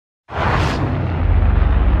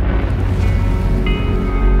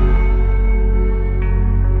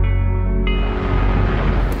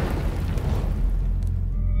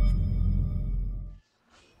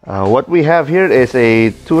What we have here is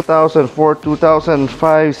a 2004-2005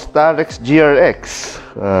 Starex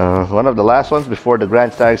GRX. One of the last ones before the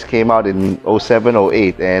Grand Starex came out in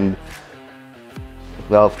 07-08. And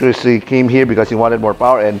well, Chris came here because he wanted more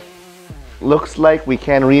power, and looks like we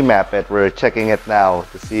can remap it. We're checking it now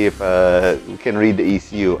to see if we can read the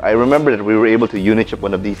ECU. I remember that we were able to unit chip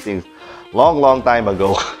one of these things long time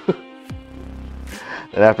ago.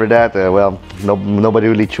 And after that, well, nobody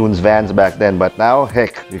really tunes vans back then. But now,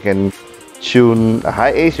 heck, you can tune a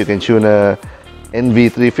high ace, you can tune a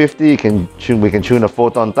NV350, we can tune a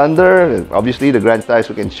Photon Thunder. Obviously, the Grand Starex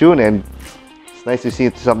we can tune, and it's nice to see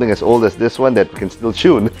something as old as this one that we can still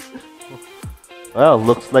tune. Well,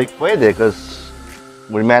 looks like puede, because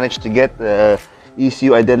we managed to get the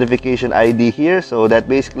ECU identification ID here. So that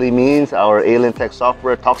basically means our Alien Tech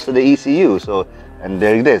software talks to the ECU. So, and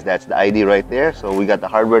there it is, that's the ID right there. So we got the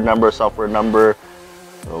hardware number, software number.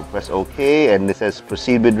 So press OK, and this says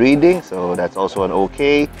proceed with reading. So that's also an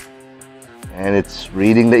OK. And it's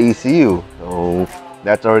reading the ECU. So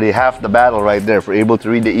that's already half the battle right there. If we're able to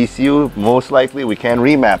read the ECU, most likely we can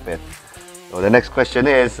remap it. So the next question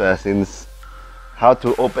is, since how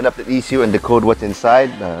to open up the ECU and decode what's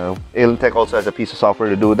inside. Alien Tech also has a piece of software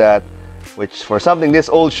to do that, which for something this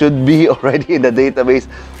old should be already in the database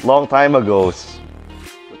long time ago.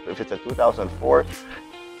 If it's a 2004,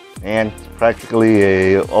 and practically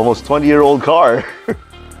a almost 20-year-old car.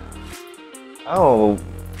 Oh,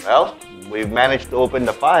 well, we've managed to open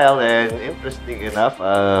the file, and interesting enough,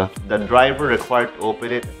 the driver required to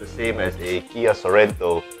open it is the same as a Kia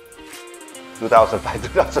Sorento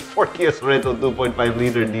 2005-2004 Kia Sorento 2.5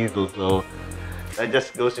 liter diesel. So that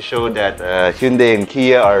just goes to show that Hyundai and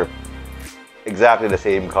Kia are exactly the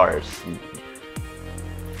same cars.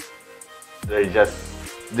 They're just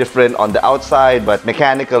different on the outside, but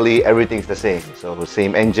mechanically everything's the same. So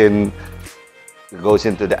same engine goes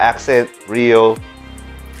into the Accent, Rio,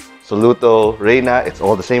 Soluto, Reina. It's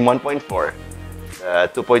all the same 1.4. The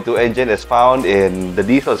 2.2 engine is found in the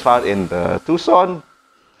diesel is found in the Tucson,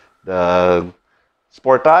 the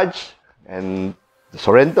Sportage, and the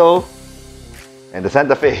Sorento, and the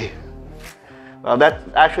Santa Fe. Well, that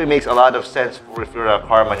actually makes a lot of sense if you're a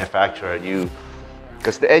car manufacturer.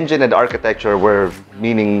 Because the engine and the architecture,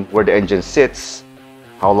 meaning where the engine sits,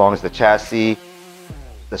 how long is the chassis,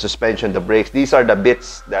 the suspension, the brakes, these are the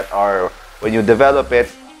bits that are, when you develop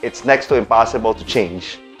it, it's next to impossible to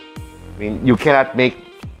change. I mean, you cannot make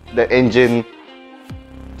the engine,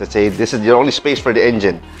 let's say this is the only space for the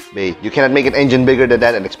engine bay. You cannot make an engine bigger than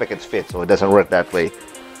that and expect it to fit, so it doesn't work that way.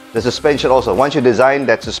 The suspension also, once you design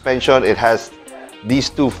that suspension, it has these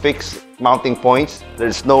two fixed mounting points.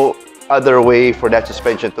 There's no other way for that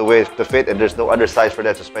suspension to fit, and there's no other size for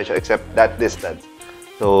that suspension except that distance.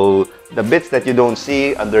 So the bits that you don't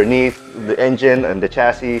see underneath the engine and the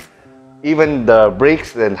chassis, even the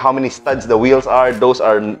brakes and how many studs the wheels are, those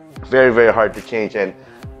are very hard to change and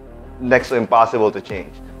next to impossible to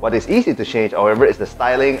change. What is easy to change, however, is the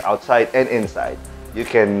styling outside and inside. You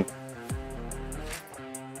can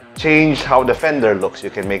change how the fender looks. You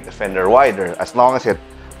can make the fender wider, as long as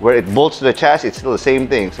where it bolts to the chassis, it's still the same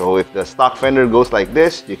thing. So if the stock fender goes like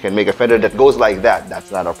this, you can make a fender that goes like that. That's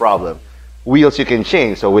not a problem. Wheels you can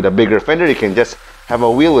change. So with a bigger fender, you can just have a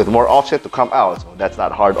wheel with more offset to come out. So that's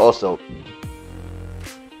not hard also.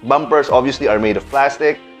 Bumpers obviously are made of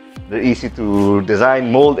plastic. They're easy to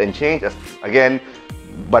design, mold, and change. Again,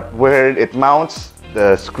 but where it mounts,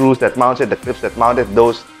 the screws that mount it, the clips that mount it,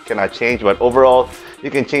 those cannot change. But overall, you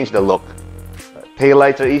can change the look.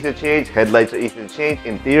 Taillights are easy to change, headlights are easy to change,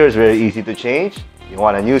 interior is very easy to change. You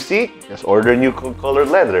want a new seat, just order new colored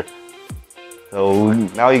leather. So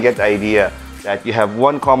now you get the idea that you have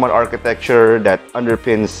one common architecture that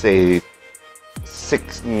underpins, say,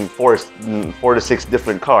 four to six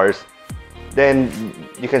different cars. Then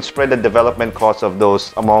you can spread the development costs of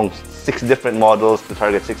those among 6 different models to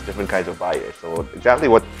target 6 different kinds of buyers. So exactly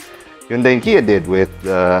what Hyundai and Kia did with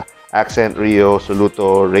Accent, Rio,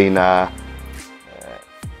 Soluto, Reina.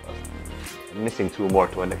 I'm missing 2 more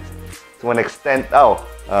to an extent.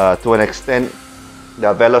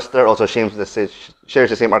 The Veloster also shares the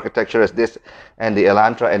same architecture as this and the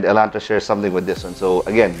Elantra, and the Elantra shares something with this one. So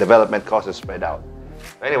again, development cost is spread out.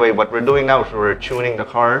 Anyway, what we're doing now is we're tuning the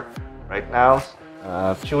car right now.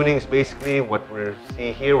 Tuning is basically what we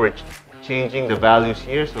see here. We're changing the values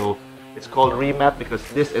here. So it's called remap because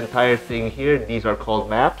this entire thing here, these are called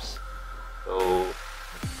maps. So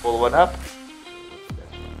pull one up.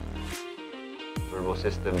 Turbo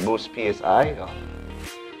system boost PSI.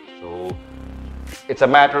 So it's a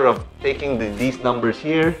matter of taking these numbers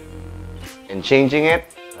here and changing it.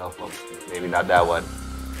 Well, maybe not that one.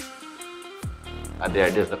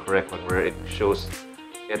 There's the correct one where it shows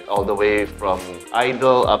it all the way from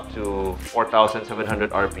idle up to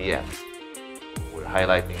 4,700 RPM. We're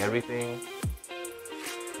highlighting everything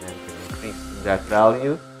and can increase that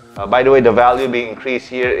value. By the way, the value being increased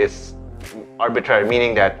here is arbitrary,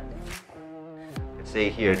 meaning that, let's say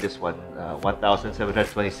here, this one,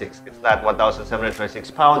 1,726. It's not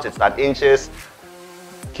 1,726 pounds, it's not inches,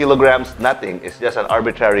 kilograms, nothing. It's just an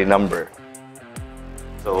arbitrary number.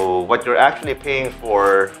 So what you're actually paying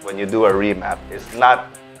for when you do a remap is not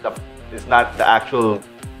the actual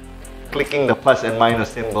clicking the plus and minus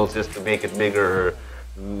symbols just to make it bigger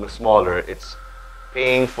or smaller. It's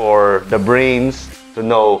paying for the brains to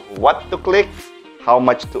know what to click, how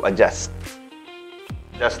much to adjust.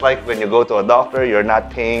 Just like when you go to a doctor, you're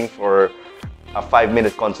not paying for a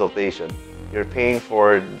 5-minute consultation. You're paying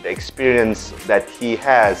for the experience that he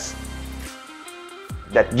has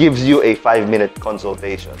that gives you a 5-minute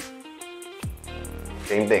consultation.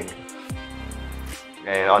 Same thing.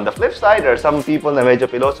 And on the flip side, there are some people na medyo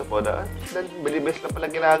pilosopo na, bilibis na pala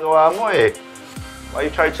ginagawa mo eh. Why you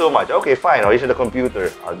charge so much? Okay, fine, I'll use the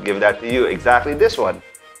computer. I'll give that to you, exactly this one.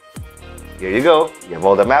 Here you go, you have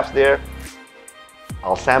all the maps there.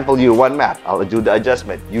 I'll sample you one map, I'll do the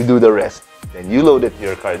adjustment, you do the rest. Then you load it to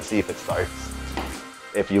your car and see if it starts.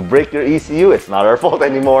 If you break your ECU, it's not our fault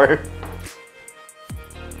anymore.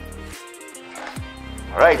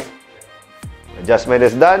 Alright, adjustment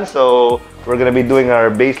is done, so we're going to be doing our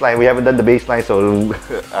baseline. We haven't done the baseline, so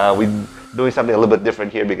we're doing something a little bit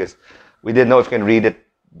different here because we didn't know if we can read it,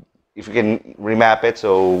 if we can remap it.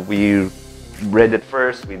 So we read it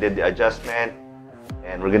first, we did the adjustment,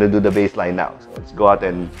 and we're going to do the baseline now. So let's go out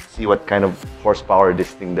and see what kind of horsepower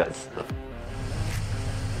this thing does.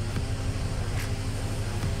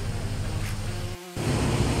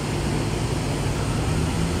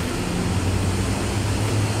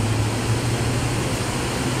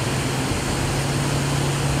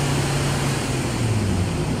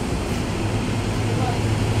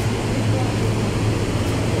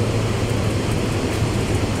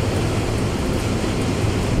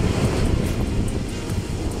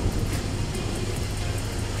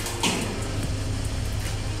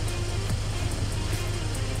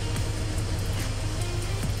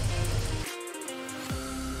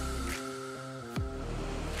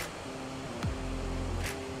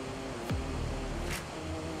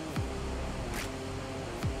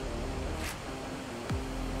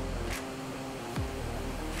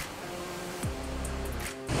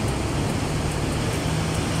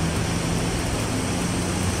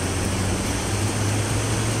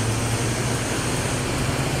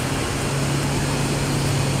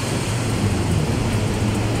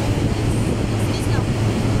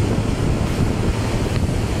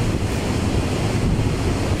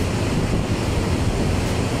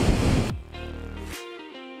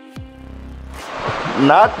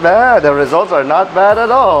 Not bad. The results are not bad at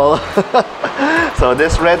all. So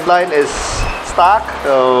this red line is stock.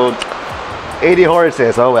 So 80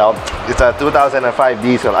 horses. Oh well. It's a 2005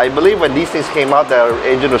 diesel. I believe when these things came out, the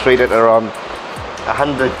engine was rated around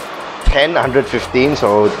 110, 115.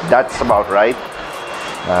 So that's about right.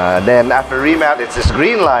 Then after remap, it's this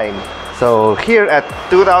green line. So here at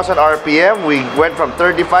 2000 RPM, we went from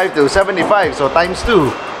 35 to 75. So times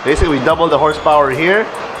 2. Basically, we doubled the horsepower here.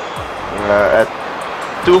 At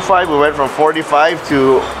 2.5 we went from 45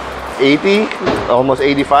 to 80, almost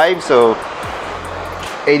 85, so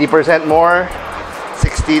 80% more.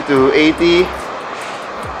 60 to 80,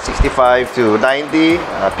 65 to 90.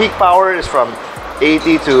 Peak power is from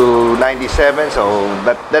 80 to 97, so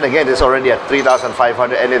but then again it's already at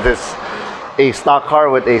 3,500 and it is a stock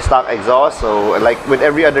car with a stock exhaust. So like with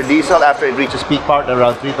every other diesel, after it reaches peak power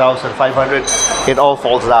around 3,500, it all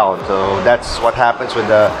falls down. So that's what happens with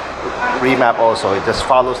the remap also. It just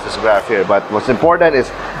follows this graph here. But what's important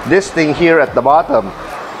is this thing here at the bottom,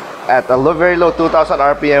 at a very low 2000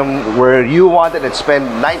 RPM, where you want it and spend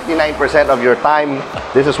 99% of your time,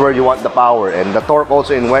 this is where you want the power. And the torque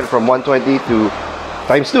also went from 120 to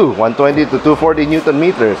times 2, 120 to 240 Newton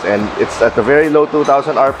meters, and it's at a very low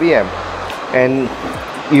 2000 RPM. And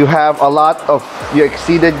you have a lot of, you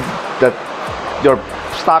exceeded that, your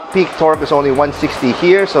stock peak torque is only 160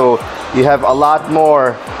 here, so you have a lot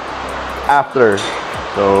more after.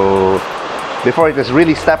 So before you just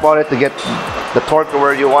really step on it to get the torque to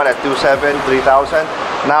where you want at 2.7, 3,000.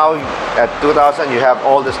 Now at 2,000 you have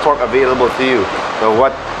all this torque available to you. So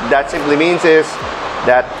what that simply means is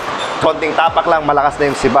that konting tapak lang, malakas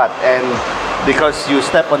na yung sibat. And because you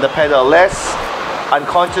step on the pedal less,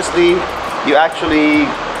 unconsciously you actually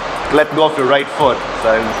let go of your right foot.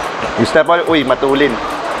 So you step on it, uy, matulin.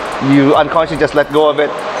 You unconsciously just let go of it.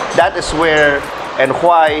 That is where and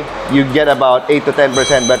why you get about 8 to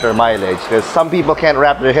 10% better mileage. Because some people can't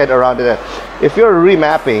wrap their head around it. If you're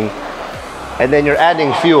remapping and then you're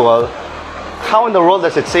adding fuel, how in the world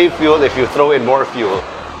does it save fuel if you throw in more fuel?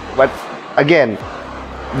 But again,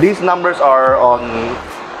 these numbers are on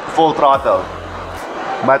full throttle,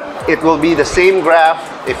 but it will be the same graph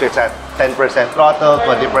if it's at 10% throttle,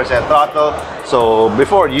 20% throttle. So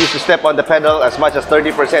before, you used to step on the pedal as much as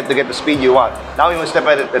 30% to get the speed you want. Now you must step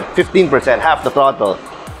at it at 15%, half the throttle.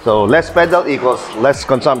 So less pedal equals less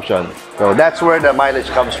consumption. So that's where the mileage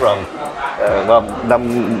comes from, the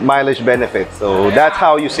mileage benefit. So that's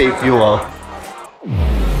how you save fuel.